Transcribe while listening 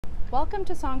Welcome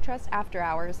to Songtrust After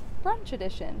Hours Brunch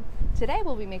Edition. Today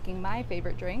we'll be making my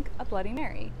favorite drink, a Bloody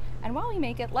Mary. And while we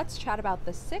make it, let's chat about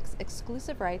the 6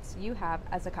 exclusive rights you have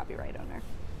as a copyright owner.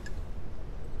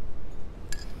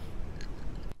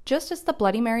 Just as the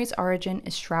Bloody Mary's origin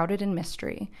is shrouded in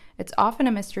mystery, it's often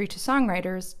a mystery to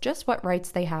songwriters just what rights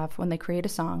they have when they create a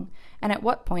song and at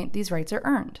what point these rights are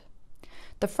earned.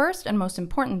 The first and most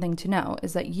important thing to know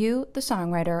is that you, the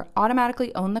songwriter,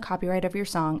 automatically own the copyright of your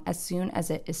song as soon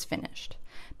as it is finished.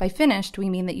 By finished, we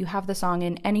mean that you have the song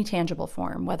in any tangible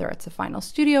form, whether it's a final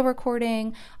studio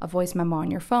recording, a voice memo on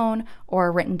your phone,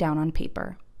 or written down on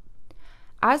paper.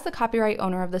 As the copyright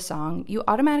owner of the song, you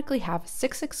automatically have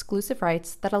 6 exclusive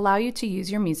rights that allow you to use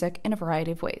your music in a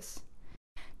variety of ways.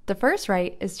 The first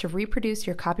right is to reproduce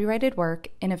your copyrighted work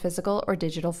in a physical or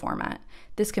digital format.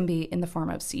 This can be in the form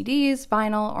of CDs,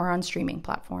 vinyl, or on streaming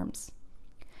platforms.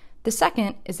 The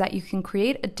second is that you can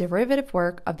create a derivative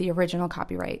work of the original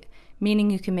copyright, meaning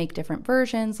you can make different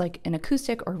versions, like an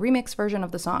acoustic or remix version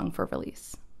of the song for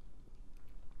release.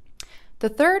 The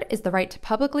third is the right to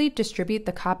publicly distribute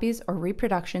the copies or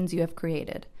reproductions you have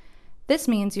created. This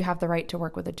means you have the right to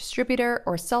work with a distributor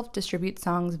or self-distribute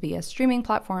songs via streaming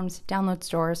platforms, download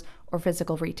stores, or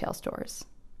physical retail stores.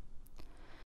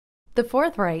 The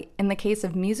fourth right, in the case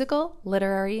of musical,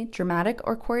 literary, dramatic,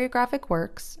 or choreographic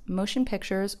works, motion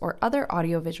pictures, or other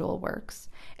audiovisual works,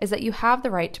 is that you have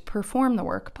the right to perform the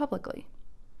work publicly.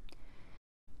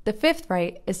 The fifth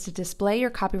right is to display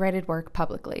your copyrighted work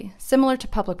publicly, similar to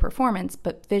public performance,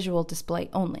 but visual display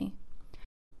only.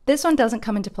 This one doesn't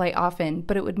come into play often,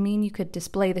 but it would mean you could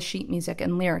display the sheet music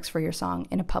and lyrics for your song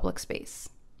in a public space.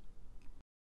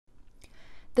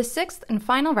 The sixth and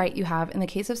final right you have in the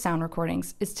case of sound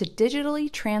recordings is to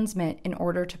digitally transmit in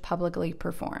order to publicly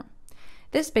perform.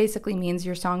 This basically means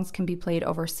your songs can be played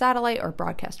over satellite or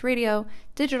broadcast radio,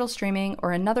 digital streaming,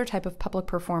 or another type of public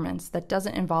performance that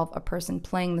doesn't involve a person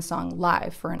playing the song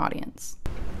live for an audience.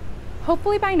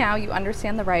 Hopefully by now you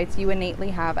understand the rights you innately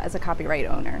have as a copyright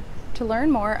owner. To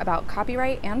learn more about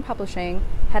copyright and publishing,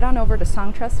 head on over to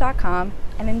songtrust.com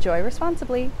and enjoy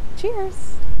responsibly.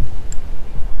 Cheers!